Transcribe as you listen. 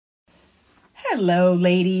Hello,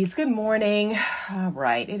 ladies. Good morning. All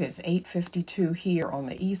right, it is 8:52 here on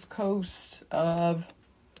the East Coast of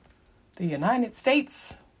the United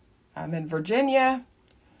States. I'm in Virginia.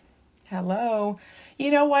 Hello.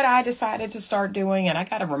 You know what I decided to start doing, and I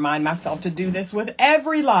got to remind myself to do this with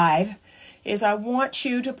every live, is I want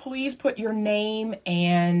you to please put your name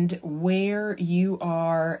and where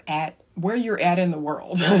you're at in the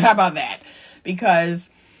world. How about that? Because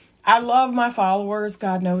I love my followers.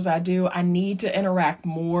 God knows I do. I need to interact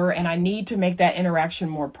more, and I need to make that interaction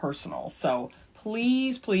more personal. So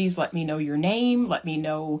please let me know your name. Let me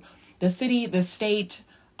know the city, the state,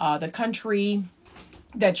 the country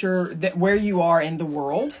where you are in the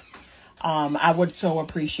world. I would so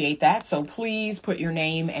appreciate that. So please put your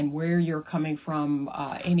name and where you're coming from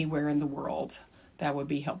anywhere in the world. That would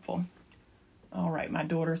be helpful. All right, my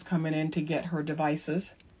daughter's coming in to get her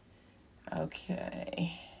devices.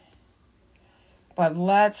 Okay. But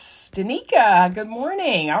Danica, good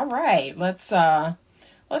morning. All right, let's talk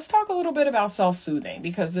a little bit about self-soothing,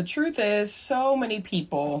 because the truth is so many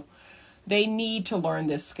people, they need to learn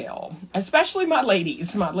this skill, especially my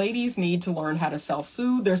ladies. My ladies need to learn how to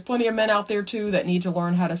self-soothe. There's plenty of men out there too that need to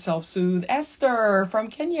learn how to self-soothe. Esther from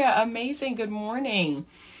Kenya, amazing. Good morning.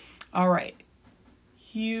 All right.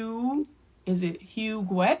 Is it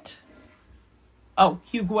Huguette? Oh,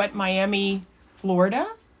 Huguette, Miami, Florida.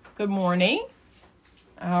 Good morning.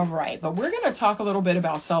 All right, but we're going to talk a little bit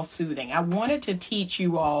about self-soothing. I wanted to teach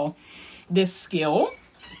you all this skill,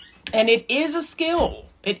 and it is a skill.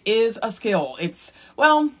 It is a skill.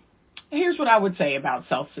 Here's what I would say about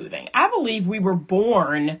self-soothing. I believe we were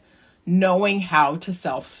born knowing how to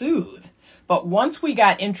self-soothe. But once we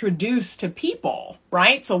got introduced to people,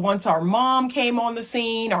 right? So once our mom came on the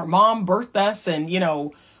scene, our mom birthed us, and,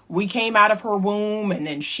 we came out of her womb, and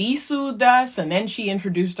then she soothed us, and then she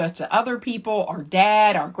introduced us to other people, our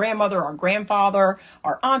dad, our grandmother, our grandfather,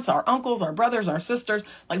 our aunts, our uncles, our brothers, our sisters.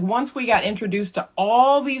 Like, once we got introduced to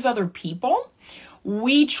all these other people,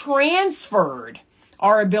 we transferred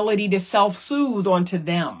our ability to self-soothe onto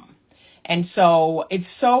them. And so it's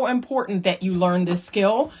so important that you learn this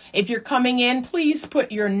skill. If you're coming in, please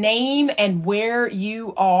put your name and where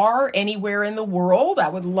you are anywhere in the world. I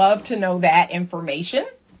would love to know that information.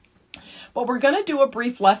 But we're going to do a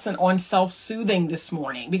brief lesson on self-soothing this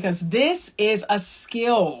morning, because this is a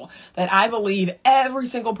skill that I believe every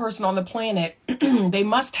single person on the planet, they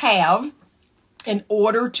must have in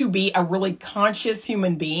order to be a really conscious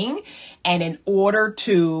human being, and in order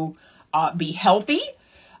to be healthy,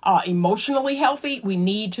 emotionally healthy. We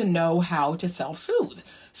need to know how to self-soothe.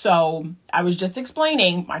 So I was just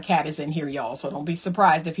explaining, my cat is in here, y'all, so don't be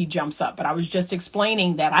surprised if he jumps up. But I was just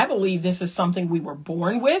explaining that I believe this is something we were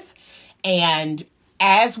born with. And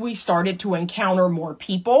as we started to encounter more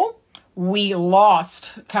people, we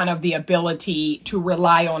lost kind of the ability to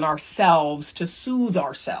rely on ourselves to soothe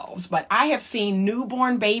ourselves. But I have seen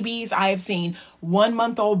newborn babies, I have seen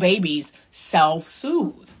 1-month-old babies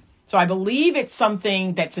self-soothe. So I believe it's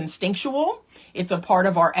something that's instinctual. It's a part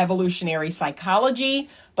of our evolutionary psychology.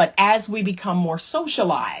 But as we become more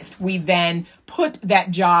socialized, we then put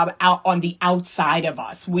that job out on the outside of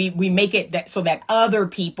us. We make it so that other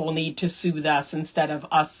people need to soothe us instead of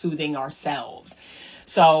us soothing ourselves.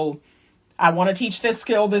 So I want to teach this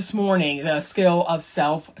skill this morning, the skill of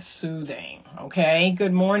self-soothing. Okay.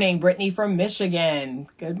 Good morning, Brittany from Michigan.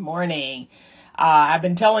 Good morning. I've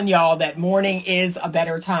been telling y'all that morning is a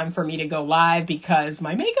better time for me to go live because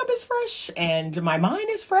my makeup is fresh and my mind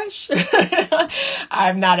is fresh.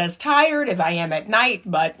 I'm not as tired as I am at night,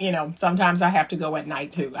 but sometimes I have to go at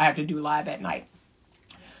night too. I have to do live at night.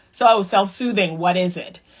 So self-soothing, what is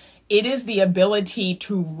it? It is the ability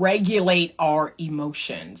to regulate our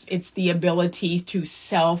emotions. It's the ability to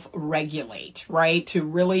self-regulate, right? To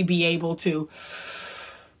really be able to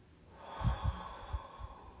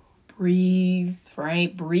breathe,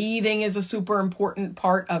 right? Breathing is a super important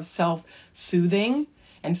part of self-soothing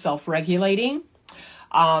and self-regulating.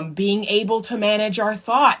 Being able to manage our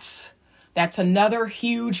thoughts. That's another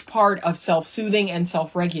huge part of self-soothing and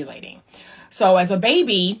self-regulating. So as a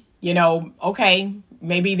baby, okay,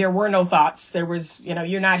 maybe there were no thoughts. There was,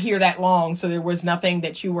 you're not here that long. So there was nothing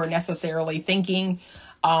that you were necessarily thinking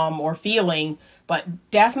or feeling. But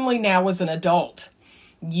definitely now as an adult,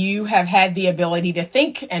 you have had the ability to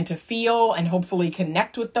think and to feel and hopefully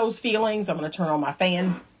connect with those feelings. I'm going to turn on my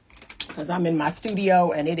fan because I'm in my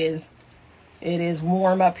studio and it is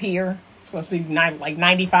warm up here. It's supposed to be like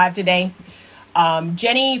 95 today.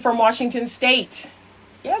 Jenny from Washington State.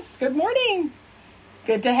 Yes, good morning.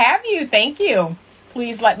 Good to have you. Thank you.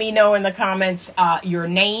 Please let me know in the comments your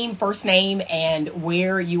name, first name, and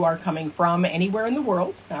where you are coming from anywhere in the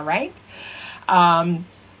world. All right.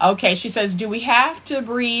 Okay, she says, do we have to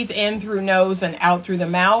breathe in through nose and out through the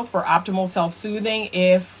mouth for optimal self-soothing?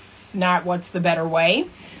 If not, what's the better way?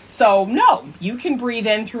 So no, you can breathe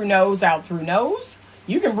in through nose, out through nose.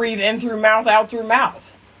 You can breathe in through mouth, out through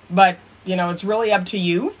mouth. But, it's really up to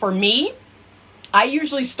you. For me, I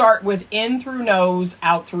usually start with in through nose,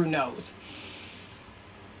 out through nose.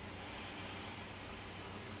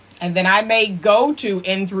 And then I may go to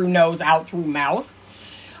in through nose, out through mouth.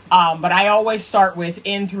 But I always start with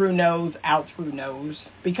in through nose, out through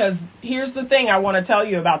nose. Because here's the thing I want to tell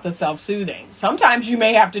you about the self-soothing. Sometimes you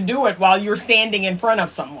may have to do it while you're standing in front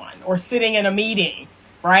of someone or sitting in a meeting,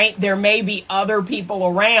 right? There may be other people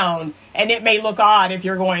around, and it may look odd if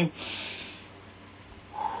you're going,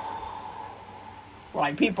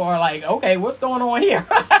 like people are like, okay, what's going on here?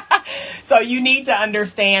 So you need to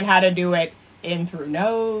understand how to do it in through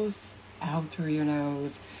nose, out through your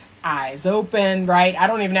nose. Eyes open, right? I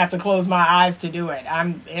don't even have to close my eyes to do it.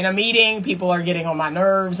 I'm in a meeting, people are getting on my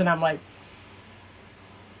nerves, and I'm like,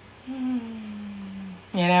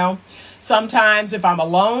 sometimes if I'm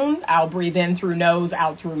alone, I'll breathe in through nose,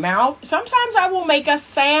 out through mouth. Sometimes I will make a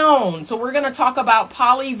sound. So we're going to talk about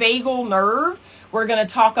polyvagal nerve. We're going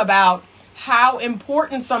to talk about how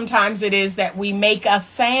important sometimes it is that we make a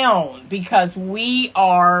sound, because we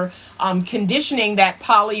are conditioning that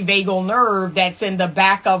polyvagal nerve that's in the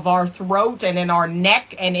back of our throat and in our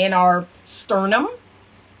neck and in our sternum.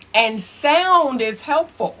 And sound is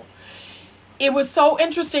helpful. It was so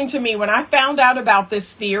interesting to me when I found out about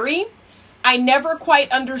this theory. I never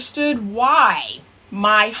quite understood why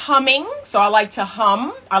my humming. So I like to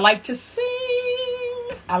hum. I like to sing.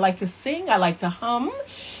 I like to hum.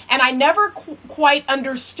 And I never quite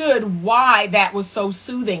understood why that was so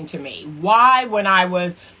soothing to me. Why, when I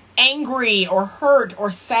was angry or hurt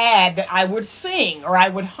or sad, that I would sing or I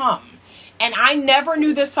would hum. And I never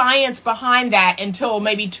knew the science behind that until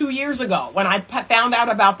maybe 2 years ago, when I found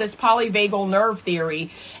out about this polyvagal nerve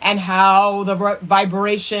theory and how the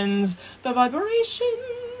vibrations,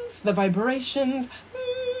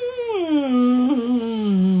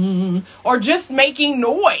 or just making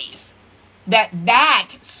noise,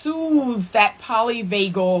 that soothes that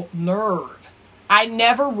polyvagal nerve. I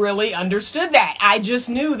never really understood that. I just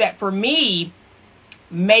knew that for me,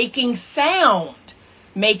 making sound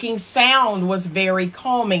was very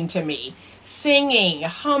calming to me. Singing,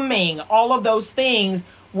 humming, all of those things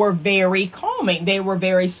were very calming. They were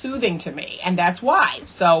very soothing to me. And that's why.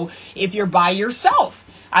 So if you're by yourself,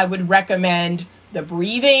 I would recommend the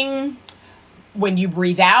breathing. When you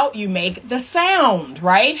breathe out, you make the sound,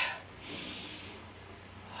 right?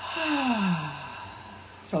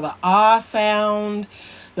 So the ah sound,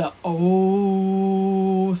 the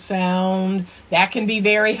oh sound, that can be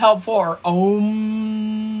very helpful. Or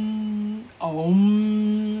om.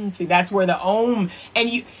 See, that's where the om.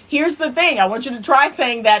 And here's the thing. I want you to try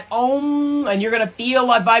saying that om, and you're going to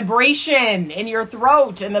feel a vibration in your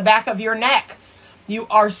throat, in the back of your neck. You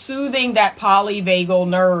are soothing that polyvagal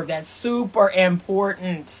nerve. That's super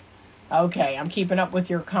important. Okay, I'm keeping up with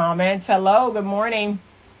your comments. Hello, good morning.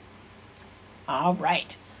 All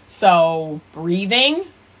right. So breathing.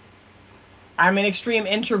 I'm an extreme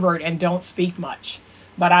introvert and don't speak much,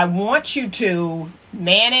 but I want you to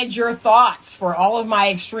manage your thoughts for all of my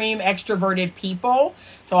extreme extroverted people.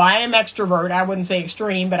 So I am extrovert. I wouldn't say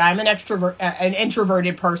extreme, but I'm an extrovert, an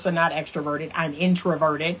introverted person, not extroverted. I'm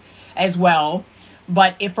introverted as well.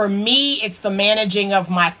 But for me, it's the managing of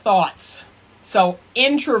my thoughts. So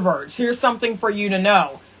introverts, here's something for you to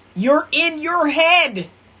know. You're in your head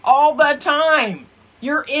all the time.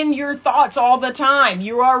 You're in your thoughts all the time.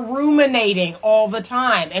 You are ruminating all the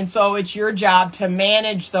time. And so it's your job to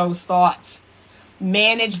manage those thoughts.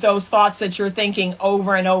 Manage those thoughts that you're thinking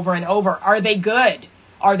over and over and over. Are they good?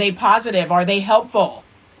 Are they positive? Are they helpful?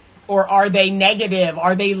 Or are they negative?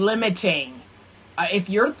 Are they limiting? If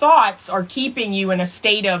your thoughts are keeping you in a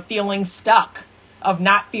state of feeling stuck, of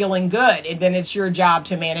not feeling good, then it's your job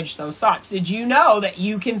to manage those thoughts. Did you know that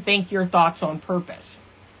you can think your thoughts on purpose?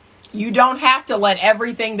 You don't have to let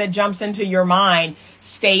everything that jumps into your mind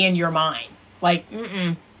stay in your mind. Like,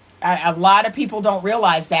 a lot of people don't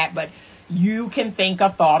realize that, but you can think a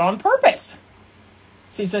thought on purpose.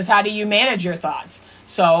 So he says, how do you manage your thoughts?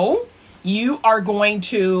 So you are going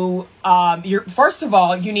to, first of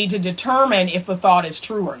all, you need to determine if the thought is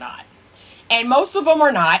true or not. And most of them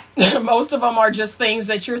are not. Most of them are just things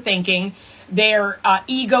that you're thinking. They're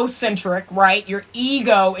egocentric, right? Your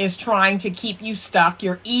ego is trying to keep you stuck.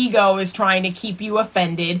 Your ego is trying to keep you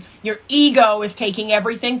offended. Your ego is taking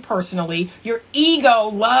everything personally. Your ego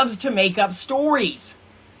loves to make up stories.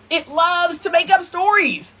 It loves to make up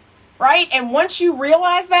stories, right? And once you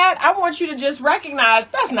realize that, I want you to just recognize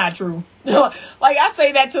that's not true. Like I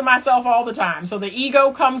say that to myself all the time. So the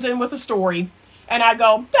ego comes in with a story and I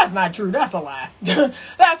go, that's not true. That's a lie.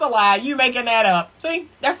 That's a lie. You making that up. See,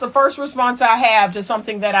 that's the first response I have to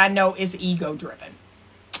something that I know is ego driven.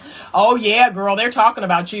 Oh yeah, girl, they're talking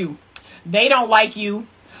about you. They don't like you.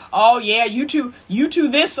 Oh yeah, you too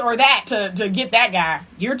this or that to get that guy.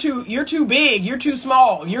 You're too big, you're too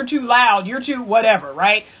small, you're too loud, you're too whatever,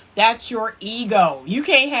 right? That's your ego. You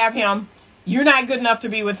can't have him. You're not good enough to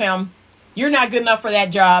be with him. You're not good enough for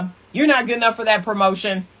that job. You're not good enough for that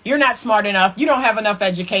promotion. You're not smart enough. You don't have enough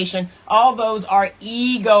education. All those are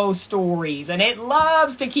ego stories, and it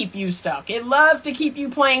loves to keep you stuck. It loves to keep you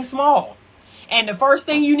playing small. And the first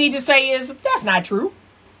thing you need to say is, that's not true.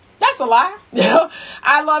 That's a lie.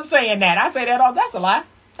 I love saying that. I say that all. That's a lie.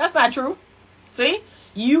 That's not true. See,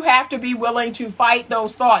 you have to be willing to fight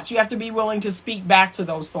those thoughts. You have to be willing to speak back to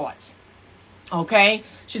those thoughts. Okay.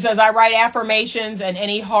 She says, I write affirmations and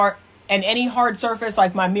any hard surface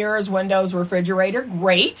like my mirrors, windows, refrigerator.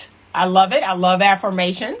 Great. I love it. I love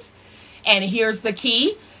affirmations. And here's the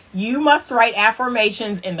key. You must write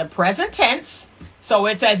affirmations in the present tense. So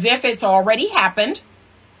it's as if it's already happened.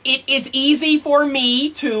 It is easy for me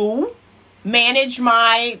to manage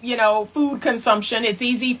my, food consumption. It's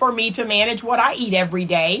easy for me to manage what I eat every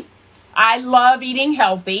day. I love eating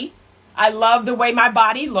healthy. I love the way my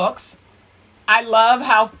body looks. I love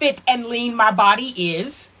how fit and lean my body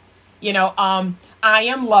is. I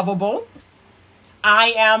am lovable.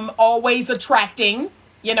 I am always attracting,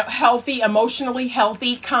 healthy, emotionally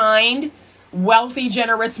healthy, kind, wealthy,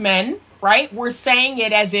 generous men, right? We're saying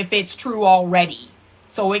it as if it's true already.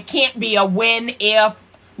 So it can't be a when, if,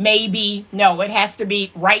 maybe. No, it has to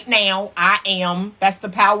be right now. I am. That's the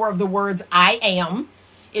power of the words I am,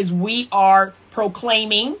 is we are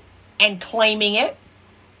proclaiming and claiming it.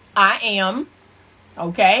 I am.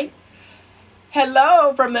 Okay.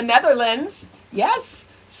 Hello from the Netherlands. Yes.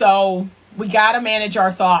 So we got to manage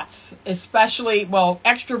our thoughts, especially,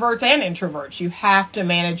 extroverts and introverts. You have to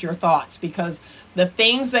manage your thoughts because the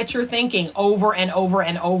things that you're thinking over and over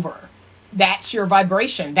and over, that's your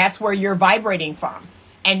vibration. That's where you're vibrating from.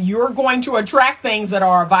 And you're going to attract things that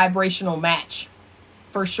are a vibrational match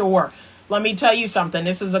for sure. Let me tell you something.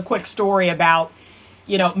 This is a quick story about,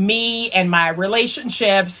 me and my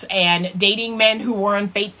relationships and dating men who were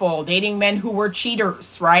unfaithful, dating men who were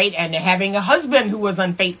cheaters, right? And having a husband who was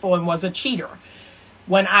unfaithful and was a cheater.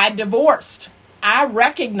 When I divorced, I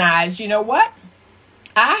recognized, you know what?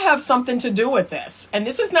 I have something to do with this. And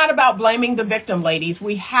this is not about blaming the victim, ladies.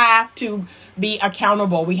 We have to be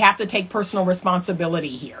accountable. We have to take personal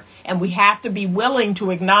responsibility here. And we have to be willing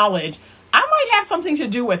to acknowledge, I might have something to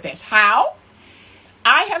do with this. How?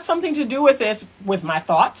 I have something to do with this with my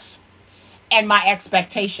thoughts and my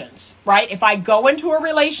expectations, right? If I go into a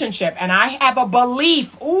relationship and I have a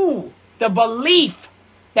belief, the belief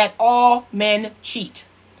that all men cheat,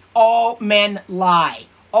 all men lie,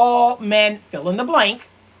 all men fill in the blank.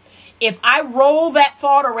 If I roll that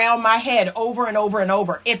thought around my head over and over and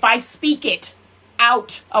over, if I speak it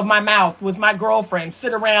out of my mouth with my girlfriend,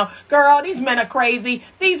 sit around, girl, these men are crazy.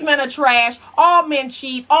 These men are trash. All men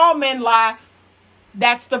cheat. All men lie.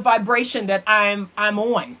 That's the vibration that I'm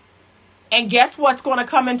on. And guess what's going to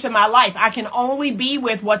come into my life? I can only be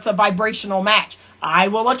with what's a vibrational match. I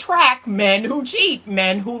will attract men who cheat,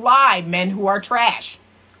 men who lie, men who are trash.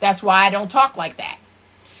 That's why I don't talk like that.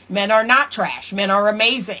 Men are not trash. Men are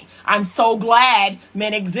amazing. I'm so glad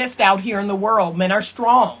men exist out here in the world. Men are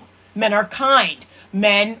strong. Men are kind.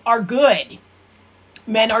 Men are good.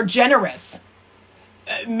 Men are generous.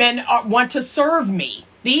 Men want to serve me.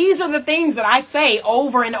 These are the things that I say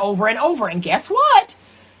over and over and over. And guess what?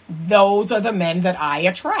 Those are the men that I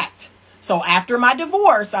attract. So after my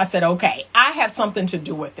divorce, I said, okay, I have something to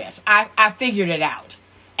do with this. I figured it out.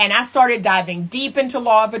 And I started diving deep into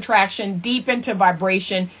law of attraction, deep into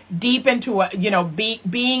vibration, deep into,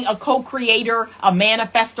 being a co-creator, a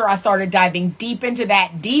manifester. I started diving deep into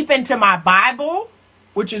that, deep into my Bible,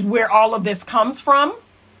 which is where all of this comes from.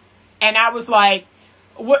 And I was like,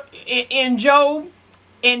 what in Job,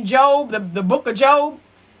 the book of Job,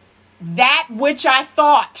 that which I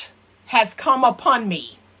thought has come upon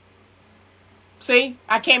me. See,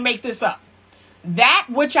 I can't make this up. That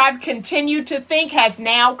which I've continued to think has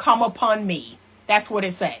now come upon me. That's what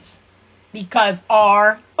it says. Because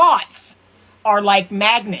our thoughts are like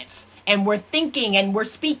magnets and we're thinking and we're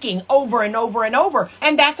speaking over and over and over.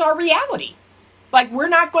 And that's our reality. Like we're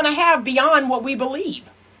not going to have beyond what we believe.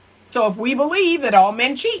 So if we believe that all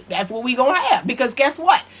men cheat, that's what we're going to have. Because guess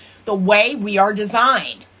what? The way we are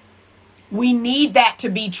designed, we need that to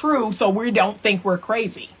be true so we don't think we're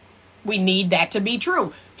crazy. We need that to be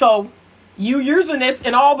true. So you using this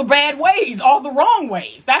in all the bad ways, all the wrong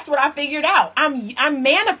ways. That's what I figured out. I'm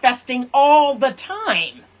manifesting all the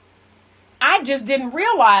time. I just didn't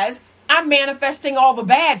realize I'm manifesting all the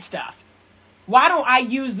bad stuff. Why don't I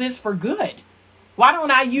use this for good? Why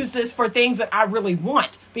don't I use this for things that I really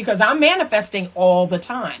want? Because I'm manifesting all the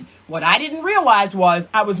time. What I didn't realize was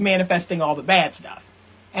I was manifesting all the bad stuff.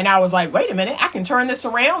 And I was like, wait a minute, I can turn this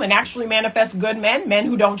around and actually manifest good men, men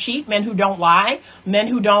who don't cheat, men who don't lie, men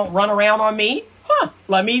who don't run around on me.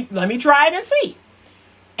 Let me try it and see.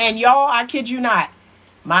 And y'all, I kid you not,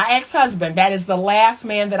 my ex-husband, that is the last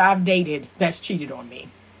man that I've dated that's cheated on me.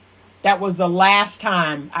 That was the last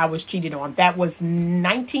time I was cheated on. That was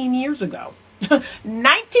 19 years ago.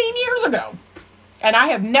 19 years ago. And I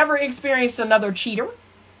have never experienced another cheater,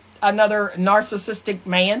 another narcissistic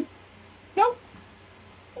man. Nope.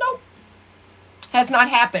 Has not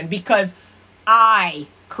happened because I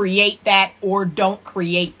create that or don't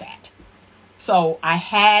create that. So I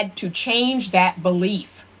had to change that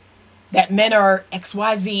belief that men are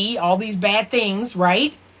XYZ, all these bad things,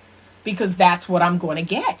 right? Because that's what I'm going to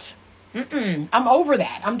get. I'm over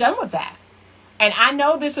that. I'm done with that. And I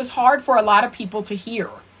know this is hard for a lot of people to hear.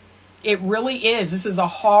 It really is. This is a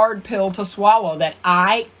hard pill to swallow that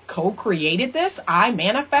I co-created this. I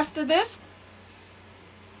manifested this.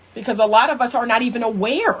 Because a lot of us are not even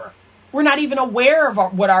aware. We're not even aware of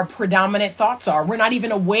what our predominant thoughts are. We're not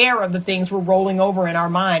even aware of the things we're rolling over in our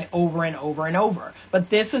mind over and over and over. But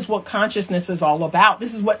this is what consciousness is all about.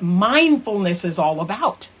 This is what mindfulness is all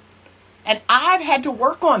about. And I've had to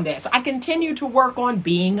work on this. I continue to work on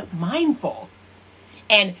being mindful.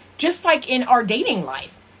 And just like in our dating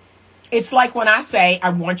life, it's like when I say, I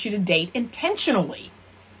want you to date intentionally.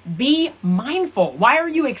 Be mindful. Why are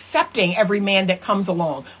you accepting every man that comes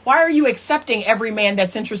along? Why are you accepting every man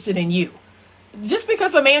that's interested in you? Just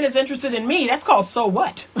because a man is interested in me, that's called so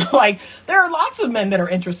what? Like, there are lots of men that are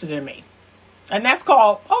interested in me. And that's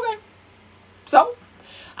called, okay. So,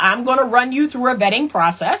 I'm going to run you through a vetting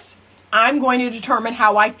process. I'm going to determine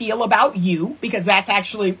how I feel about you, because that's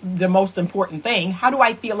actually the most important thing. How do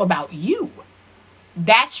I feel about you?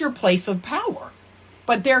 That's your place of power.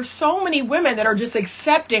 But there's so many women that are just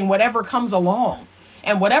accepting whatever comes along.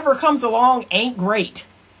 And whatever comes along ain't great.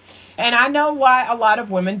 And I know why a lot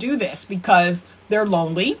of women do this. Because they're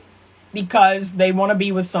lonely. Because they want to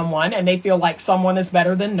be with someone. And they feel like someone is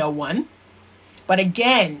better than no one. But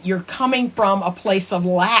again, you're coming from a place of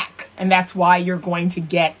lack. And that's why you're going to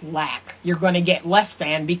get lack. You're going to get less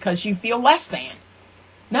than because you feel less than.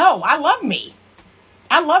 No, I love me.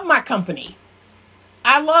 I love my company.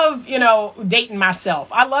 I love, dating myself.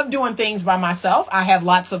 I love doing things by myself. I have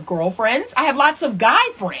lots of girlfriends. I have lots of guy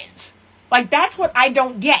friends. Like, that's what I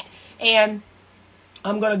don't get. And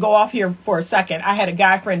I'm going to go off here for a second. I had a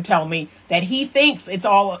guy friend tell me that he thinks it's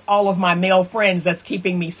all of my male friends that's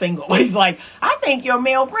keeping me single. He's like, I think your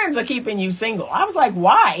male friends are keeping you single. I was like,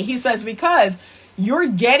 why? He says, because you're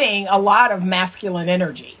getting a lot of masculine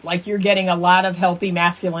energy. Like, you're getting a lot of healthy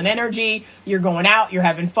masculine energy. You're going out, you're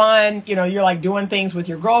having fun. You're like doing things with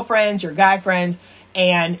your girlfriends, your guy friends.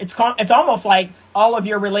 And it's almost like all of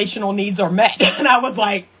your relational needs are met. And I was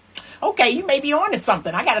like, okay, you may be on to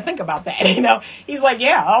something. I got to think about that. He's like,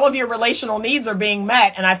 yeah, all of your relational needs are being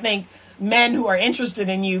met. And I think men who are interested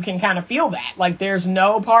in you can kind of feel that. Like, there's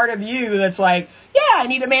no part of you that's like, yeah, I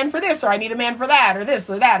need a man for this, or I need a man for that, or this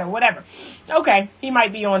or that, or whatever. Okay, he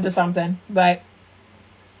might be on to something, but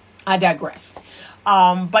I digress.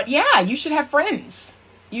 But yeah, you should have friends.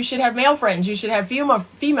 You should have male friends. You should have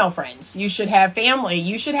female friends. You should have family.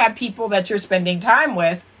 You should have people that you're spending time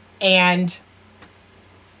with. And,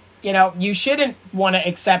 you shouldn't want to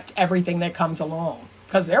accept everything that comes along.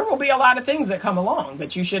 Because there will be a lot of things that come along,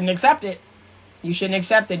 but you shouldn't accept it. You shouldn't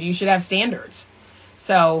accept it. You should have standards.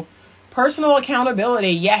 So, personal accountability,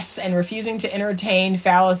 yes, and refusing to entertain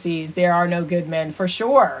fallacies. There are no good men, for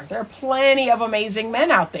sure. There are plenty of amazing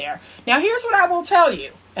men out there. Now, here's what I will tell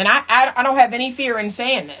you, and I don't have any fear in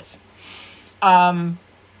saying this.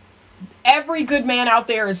 Every good man out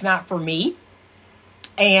there is not for me,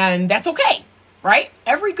 and that's okay, right?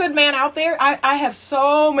 Every good man out there, I have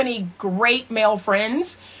so many great male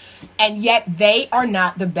friends, and yet they are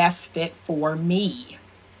not the best fit for me,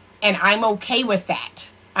 and I'm okay with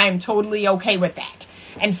that. I am totally okay with that.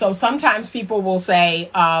 And so sometimes people will say,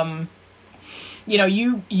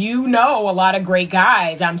 you know a lot of great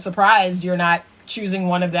guys. I'm surprised you're not choosing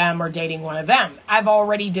one of them or dating one of them. I've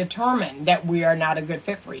already determined that we are not a good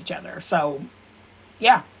fit for each other. So,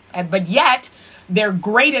 yeah. But yet, they're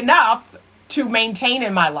great enough to maintain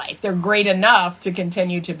in my life. They're great enough to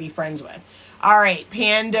continue to be friends with. All right.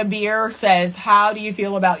 Panda Beer says, how do you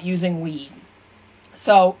feel about using weed?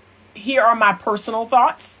 So here are my personal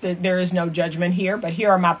thoughts. There is no judgment here, but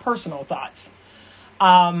here are my personal thoughts.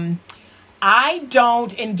 I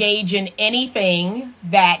don't engage in anything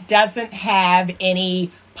that doesn't have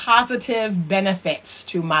any positive benefits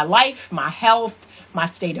to my life, my health, my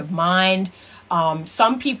state of mind.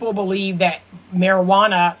 Some people believe that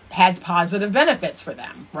marijuana has positive benefits for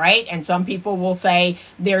them, right? And some people will say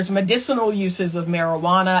there's medicinal uses of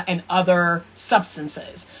marijuana and other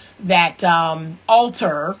substances that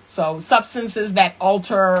alter, so substances that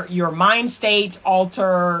alter your mind state,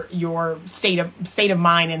 alter your state of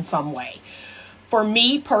mind in some way. For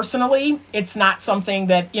me personally, it's not something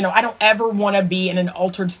that, I don't ever want to be in an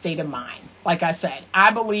altered state of mind. Like I said,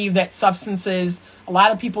 I believe that substances, a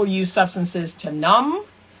lot of people use substances to numb,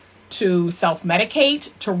 to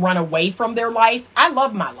self-medicate, to run away from their life. I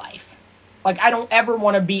love my life. Like, I don't ever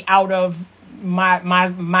want to be out of my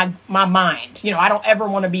mind. I don't ever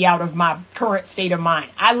want to be out of my current state of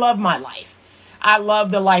mind. I love my life. I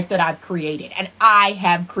love the life that I've created, and I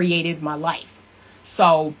have created my life.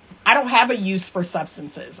 So I don't have a use for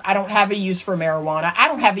substances. I don't have a use for marijuana. I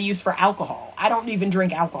don't have a use for alcohol. I don't even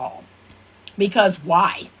drink alcohol. Because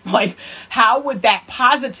why? Like, how would that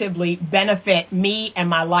positively benefit me and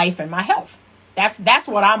my life and my health? That's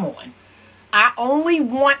what I'm on. I only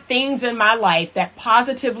want things in my life that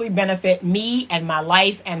positively benefit me and my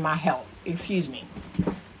life and my health. Excuse me.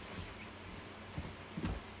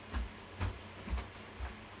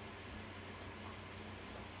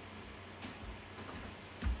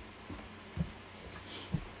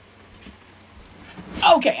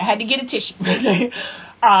 Okay, I had to get a tissue.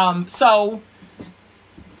 So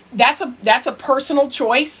that's a personal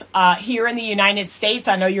choice here in the United States.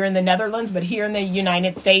 I know you're in the Netherlands, but here in the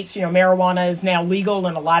United States, marijuana is now legal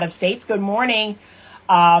in a lot of states. Good morning.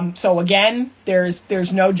 So again,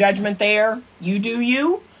 there's no judgment there. You do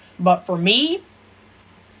you. But for me,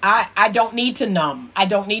 I don't need to numb. I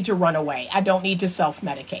don't need to run away. I don't need to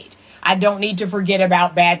self-medicate. I don't need to forget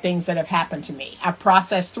about bad things that have happened to me. I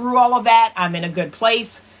processed through all of that. I'm in a good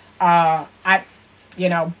place. I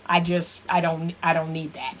don't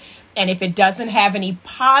need that. And if it doesn't have any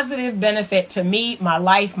positive benefit to me, my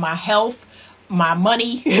life, my health, my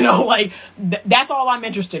money, that's all I'm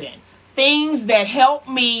interested in. Things that help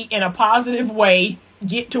me in a positive way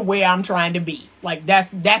get to where I'm trying to be. Like,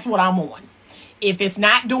 that's what I'm on. If it's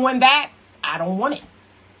not doing that, I don't want it.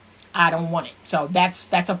 I don't want it. So that's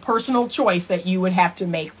a personal choice that you would have to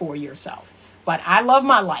make for yourself. But I love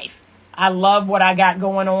my life. I love what I got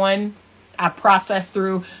going on. I processed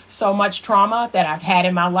through so much trauma that I've had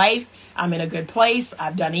in my life. I'm in a good place.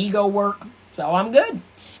 I've done ego work. So I'm good.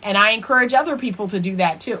 And I encourage other people to do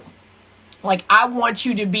that too. Like, I want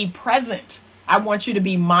you to be present. I want you to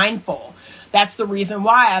be mindful. That's the reason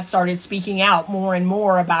why I've started speaking out more and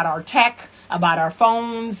more about our tech, about our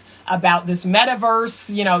phones, about this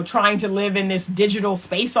metaverse, trying to live in this digital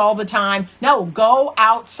space all the time. No, go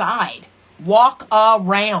outside. Walk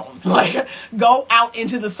around. Like, go out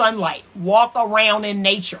into the sunlight. Walk around in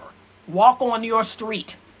nature. Walk on your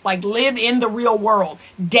street. Like, live in the real world.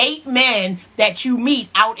 Date men that you meet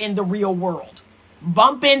out in the real world.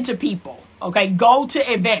 Bump into people. Okay, go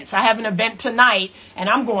to events. I have an event tonight, and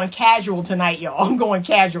I'm going casual tonight, y'all. I'm going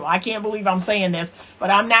casual. I can't believe I'm saying this, but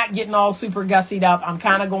I'm not getting all super gussied up. I'm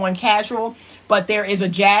kind of going casual, but there is a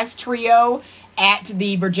jazz trio at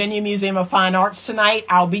the Virginia Museum of Fine Arts tonight.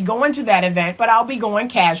 I'll be going to that event, but I'll be going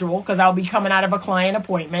casual because I'll be coming out of a client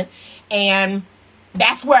appointment, and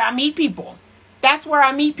that's where I meet people. That's where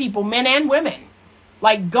I meet people, men and women.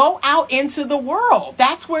 Like, go out into the world.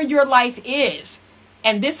 That's where your life is.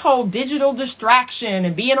 And this whole digital distraction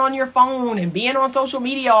and being on your phone and being on social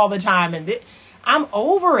media all the time, I'm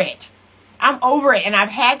over it. I'm over it. And I've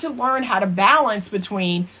had to learn how to balance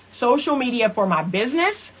between social media for my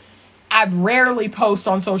business. I rarely post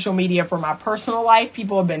on social media for my personal life.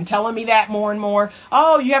 People have been telling me that more and more.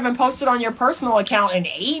 Oh, you haven't posted on your personal account in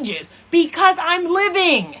ages. Because I'm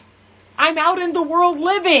living. I'm out in the world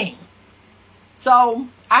living. So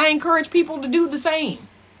I encourage people to do the same.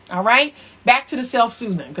 All right. Back to the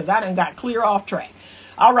self-soothing, because I done got clear off track.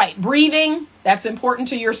 All right. Breathing. That's important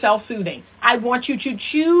to your self-soothing. I want you to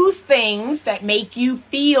choose things that make you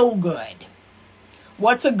feel good.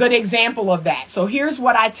 What's a good example of that? So here's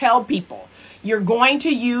what I tell people. You're going to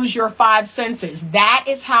use your 5 senses. That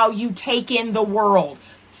is how you take in the world.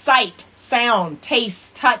 Sight, sound,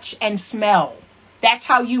 taste, touch, and smell. That's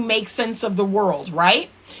how you make sense of the world, right?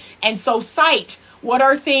 And so sight, what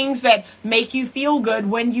are things that make you feel good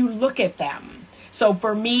when you look at them? So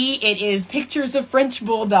for me, it is pictures of French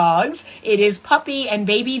bulldogs. It is puppy and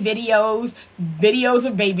baby videos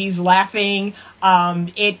of babies laughing.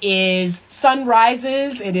 It is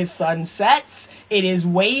sunrises. It is sunsets. It is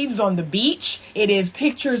waves on the beach. It is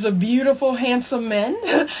pictures of beautiful, handsome men.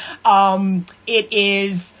 It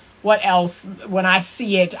is, what else? When I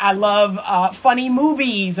see it, I love funny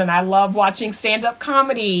movies, and I love watching stand-up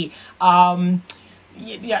comedy.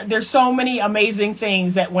 Yeah, there's so many amazing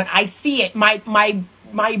things that when I see it, my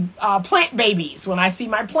plant babies, when I see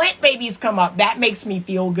my plant babies come up, that makes me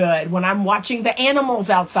feel good. When I'm watching the animals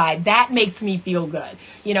outside, that makes me feel good.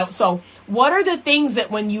 So what are the things that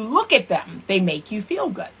when you look at them, they make you feel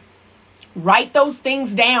good? Write those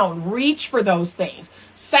things down. Reach for those things.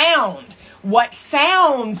 Sound. What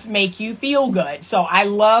sounds make you feel good? So I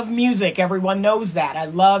love music. Everyone knows that. I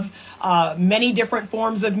love many different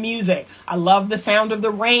forms of music. I love the sound of the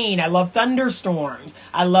rain. I love thunderstorms.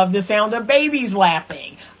 I love the sound of babies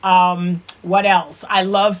laughing. What else? I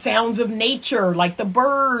love sounds of nature, like the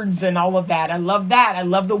birds and all of that. I love that. I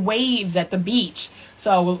love the waves at the beach.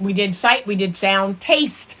 So we did sight, we did sound,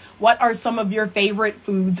 taste. What are some of your favorite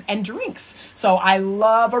foods and drinks? So I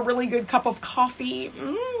love a really good cup of coffee.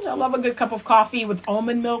 I love a good cup of coffee with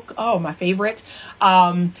almond milk. Oh, my favorite.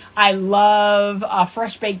 I love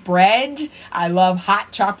fresh baked bread. I love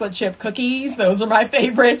hot chocolate chip cookies. Those are my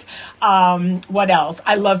favorites. What else?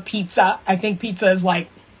 I love pizza. I think pizza is like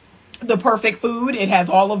the perfect food. It has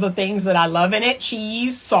all of the things that I love in it.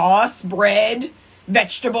 Cheese, sauce, bread,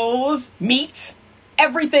 vegetables, meat.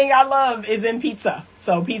 Everything I love is in pizza.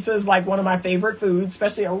 So pizza is like one of my favorite foods,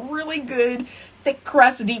 especially a really good thick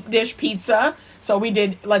crust deep dish pizza. So we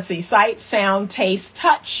did, let's see, sight, sound, taste,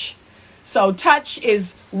 touch. So touch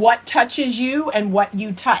is what touches you and what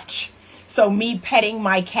you touch. So me petting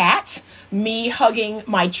my cat, me hugging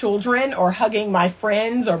my children or hugging my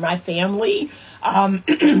friends or my family,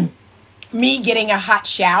 me getting a hot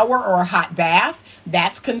shower or a hot bath,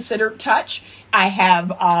 that's considered touch. I have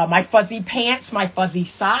my fuzzy pants, my fuzzy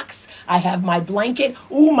socks. I have my blanket.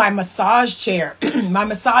 Ooh, my massage chair. My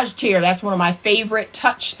massage chair, that's one of my favorite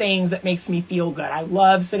touch things that makes me feel good. I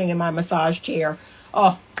love sitting in my massage chair.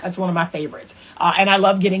 Oh, that's one of my favorites. And I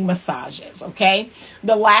love getting massages, okay?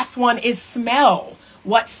 The last one is smell.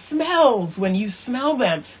 What smells, when you smell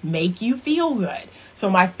them, make you feel good? So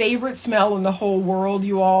my favorite smell in the whole world,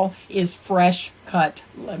 you all, is fresh cut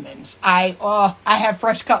lemons. I have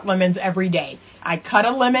fresh cut lemons every day. I cut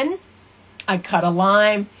a lemon. I cut a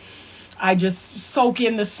lime. I just soak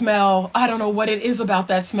in the smell. I don't know what it is about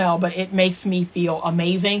that smell, but it makes me feel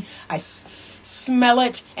amazing. I smell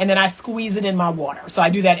it, and then I squeeze it in my water. So I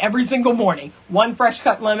do that every single morning. One fresh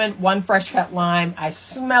cut lemon, one fresh cut lime. I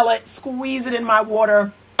smell it, squeeze it in my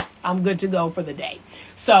water. I'm good to go for the day.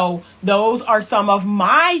 So those are some of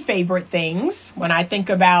my favorite things when I think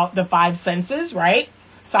about the five senses, right?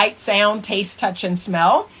 Sight, sound, taste, touch, and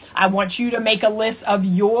smell. I want you to make a list of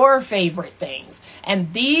your favorite things.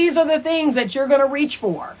 And these are the things that you're going to reach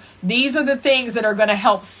for. These are the things that are going to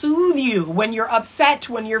help soothe you when you're upset,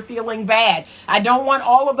 when you're feeling bad. I don't want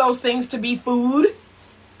all of those things to be food,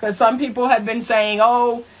 because some people have been saying,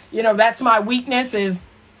 oh, that's my weakness, is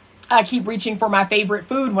I keep reaching for my favorite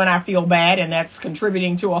food when I feel bad, and that's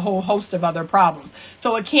contributing to a whole host of other problems.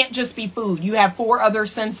 So it can't just be food. You have 4 other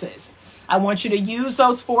senses. I want you to use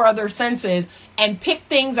those 4 other senses and pick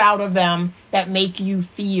things out of them that make you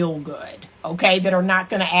feel good, okay, that are not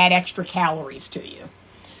going to add extra calories to you.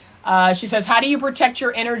 She says, how do you protect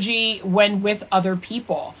your energy when with other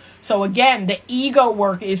people? So again, the ego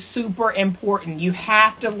work is super important. You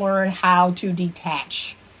have to learn how to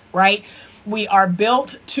detach, right? We are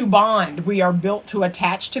built to bond. We are built to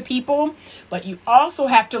attach to people, but you also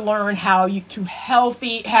have to learn how to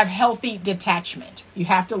have healthy detachment. You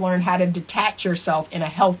have to learn how to detach yourself in a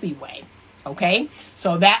healthy way. Okay.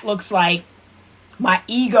 So that looks like my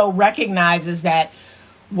ego recognizes that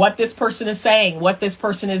what this person is saying, what this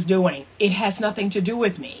person is doing, it has nothing to do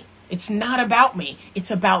with me. It's not about me. It's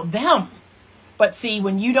about them. But see,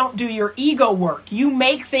 when you don't do your ego work, you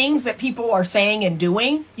make things that people are saying and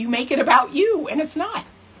doing, you make it about you, and it's not.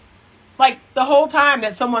 Like the whole time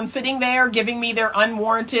that someone's sitting there giving me their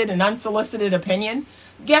unwarranted and unsolicited opinion,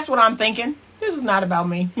 guess what I'm thinking? This is not about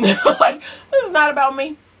me. Like, this is not about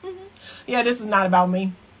me. Yeah, this is not about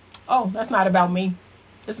me. Oh, that's not about me.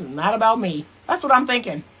 This is not about me. That's what I'm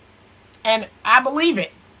thinking. And I believe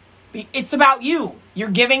it. It's about you. You're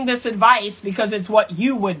giving this advice because it's what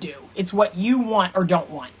you would do. It's what you want or don't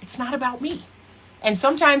want. It's not about me. And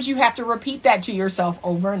sometimes you have to repeat that to yourself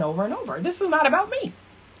over and over and over. This is not about me.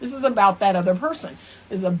 This is about that other person.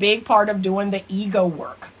 This is a big part of doing the ego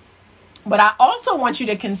work. But I also want you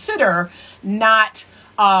to consider not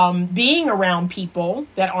being around people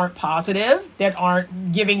that aren't positive, that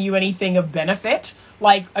aren't giving you anything of benefit.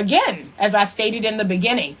 Like, again, as I stated in the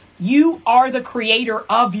beginning, you are the creator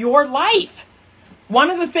of your life. One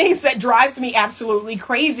of the things that drives me absolutely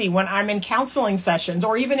crazy when I'm in counseling sessions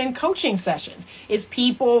or even in coaching sessions is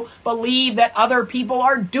people believe that other people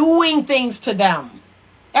are doing things to them.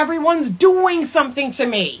 Everyone's doing something to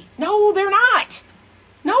me. No, they're not.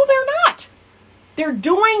 No, they're not. They're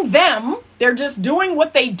doing them. They're just doing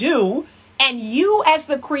what they do. And you, as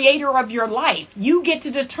the creator of your life, you get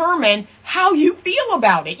to determine how you feel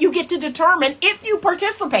about it. You get to determine if you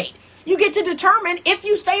participate. You get to determine if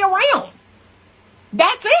you stay around.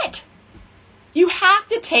 That's it. You have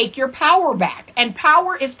to take your power back. And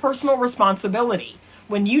power is personal responsibility.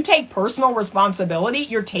 When you take personal responsibility,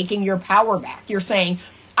 you're taking your power back. You're saying,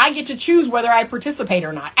 I get to choose whether I participate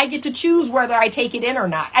or not. I get to choose whether I take it in or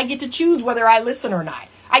not. I get to choose whether I listen or not.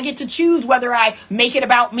 I get to choose whether I make it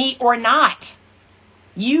about me or not.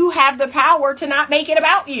 You have the power to not make it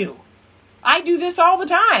about you. I do this all the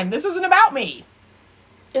time. This isn't about me.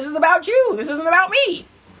 This is about you. This isn't about me.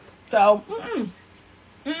 So,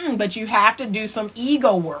 but you have to do some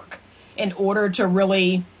ego work in order to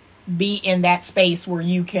really be in that space where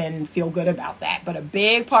you can feel good about that. But a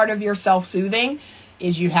big part of your self-soothing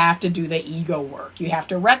is you have to do the ego work. You have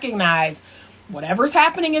to recognize whatever's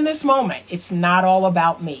happening in this moment, it's not all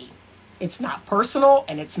about me. It's not personal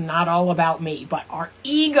and it's not all about me. But our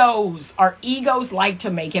egos like to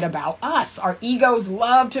make it about us. Our egos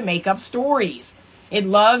love to make up stories. It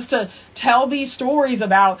loves to tell these stories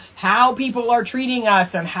about how people are treating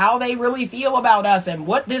us and how they really feel about us and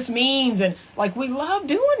what this means. And like, we love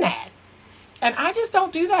doing that. And I just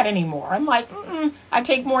don't do that anymore. I'm like, I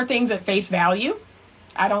take more things at face value.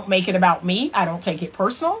 I don't make it about me. I don't take it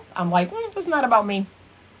personal. I'm like, it's not about me.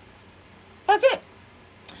 That's it.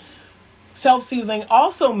 Self-soothing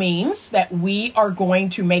also means that we are going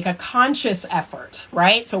to make a conscious effort,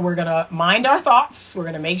 right? So we're going to mind our thoughts. We're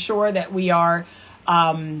going to make sure that we are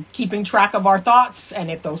keeping track of our thoughts.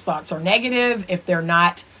 And if those thoughts are negative, if they're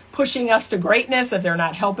not pushing us to greatness, if they're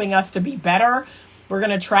not helping us to be better, we're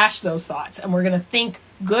going to trash those thoughts. And we're going to think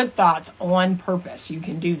good thoughts on purpose. You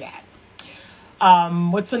can do that.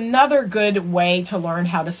 What's another good way to learn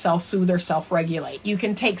how to self-soothe or self-regulate? You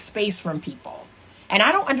can take space from people. And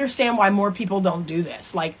I don't understand why more people don't do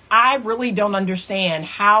this. Like, I really don't understand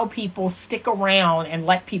how people stick around and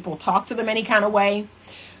let people talk to them any kind of way,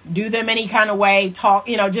 do them any kind of way, talk,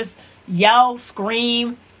 just yell,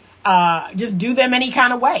 scream, just do them any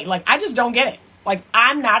kind of way. Like, I just don't get it. Like,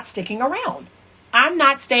 I'm not sticking around. I'm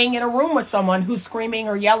not staying in a room with someone who's screaming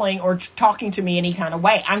or yelling or talking to me any kind of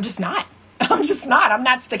way. I'm just not. I'm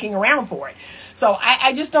not sticking around for it. So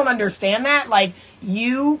I just don't understand that. Like,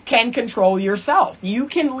 you can control yourself. You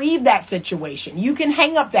can leave that situation. You can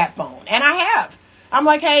hang up that phone. And I have. I'm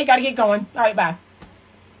like, hey, got to get going. All right, bye.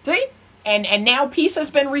 See? And now peace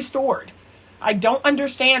has been restored. I don't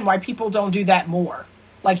understand why people don't do that more.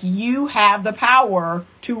 Like, you have the power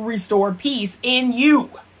to restore peace in you.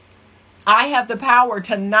 I have the power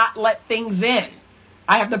to not let things in.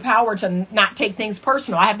 I have the power to not take things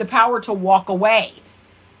personal. I have the power to walk away.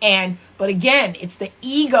 But again, it's the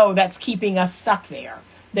ego that's keeping us stuck there.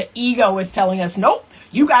 The ego is telling us, nope,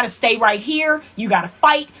 you got to stay right here. You got to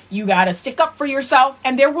fight. You got to stick up for yourself.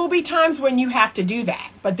 And there will be times when you have to do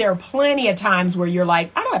that. But there are plenty of times where you're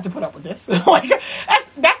like, I don't have to put up with this. Like,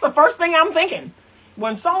 that's the first thing I'm thinking.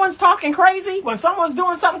 When someone's talking crazy, when someone's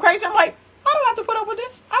doing something crazy, I'm like, I don't have to put up with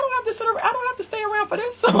this. I don't have to sit around. I don't have to stay around for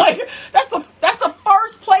this. So like, that's the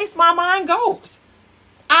first place my mind goes.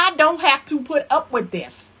 I don't have to put up with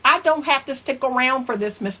this. I don't have to stick around for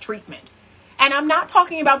this mistreatment. And I'm not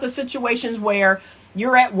talking about the situations where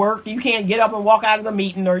you're at work, you can't get up and walk out of the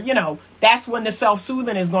meeting, or, that's when the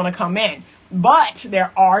self-soothing is going to come in. But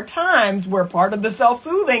there are times where part of the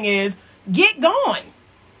self-soothing is get gone,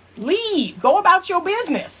 leave, go about your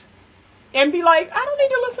business. And be like, I don't need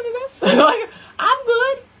to listen to this. Like, I'm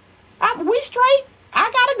good. We straight. I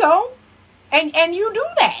gotta go. And you do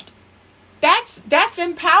that. That's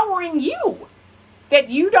empowering you. That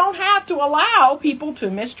you don't have to allow people to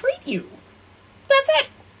mistreat you. That's it.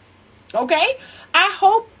 Okay? I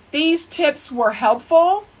hope these tips were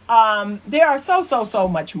helpful. There are so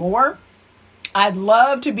much more. I'd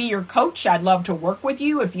love to be your coach. I'd love to work with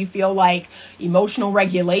you if you feel like emotional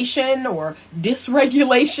regulation or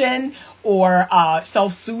dysregulation or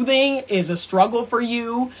self-soothing is a struggle for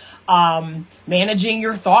you. Managing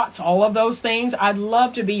your thoughts, all of those things. I'd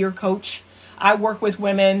love to be your coach. I work with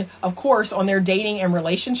women, of course, on their dating and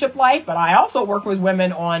relationship life, but I also work with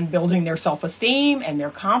women on building their self-esteem and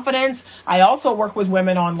their confidence. I also work with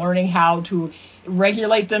women on learning how to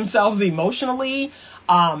regulate themselves emotionally.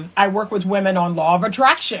 I work with women on law of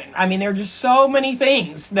attraction. I mean, there are just so many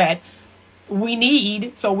things that we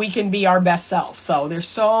need so we can be our best self. So there's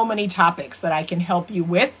so many topics that I can help you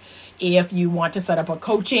with. If you want to set up a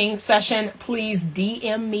coaching session, please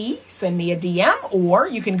DM me, send me a DM, or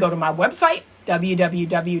you can go to my website,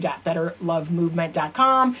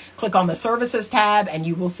 www.betterlovemovement.com. Click on the services tab and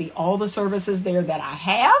you will see all the services there that I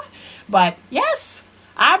have. But yes,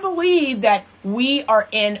 I believe that we are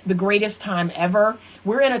in the greatest time ever.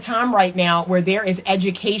 We're in a time right now where there is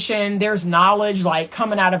education, there's knowledge like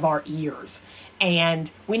coming out of our ears,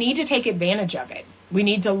 and we need to take advantage of it. We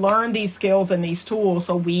need to learn these skills and these tools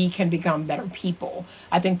so we can become better people.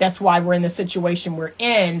 I think that's why we're in the situation we're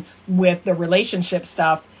in with the relationship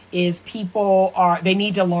stuff, is they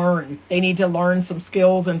need to learn. They need to learn some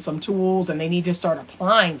skills and some tools, and they need to start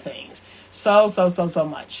applying things so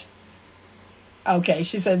much. Okay,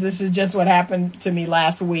 she says, this is just what happened to me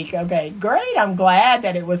last week. Okay, great. I'm glad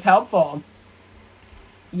that it was helpful.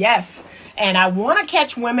 Yes, and I want to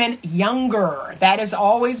catch women younger. That has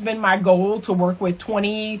always been my goal, to work with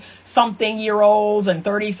 20-something-year-olds and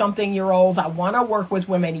 30-something-year-olds. I want to work with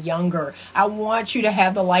women younger. I want you to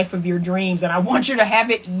have the life of your dreams, and I want you to have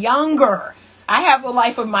it younger. I have the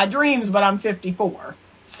life of my dreams, but I'm 54.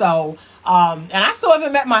 So, and I still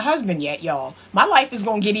haven't met my husband yet, y'all. My life is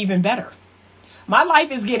going to get even better. My life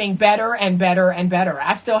is getting better and better and better.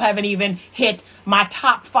 I still haven't even hit my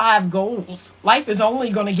top 5 goals. Life is only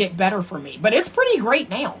going to get better for me, but it's pretty great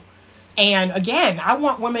now. And again, I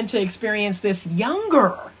want women to experience this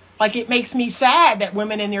younger. Like, it makes me sad that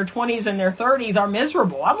women in their 20s and their 30s are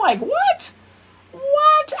miserable. I'm like, what?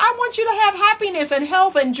 What? I want you to have happiness and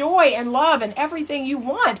health and joy and love and everything you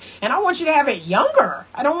want. And I want you to have it younger.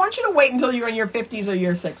 I don't want you to wait until you're in your 50s or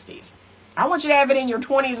your 60s. I want you to have it in your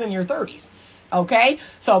 20s and your 30s. Okay,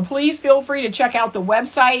 so please feel free to check out the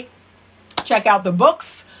website, check out the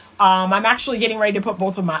books. I'm actually getting ready to put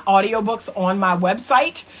both of my audiobooks on my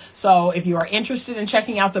website. So if you are interested in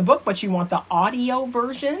checking out the book, but you want the audio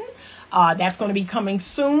version, that's going to be coming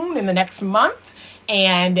soon in the next month.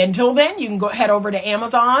 And until then, you can go head over to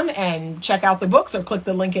Amazon and check out the books, or click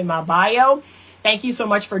the link in my bio. Thank you so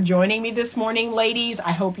much for joining me this morning, ladies.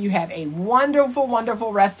 I hope you have a wonderful,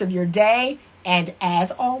 wonderful rest of your day. And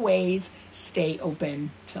as always, stay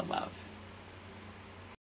open to love.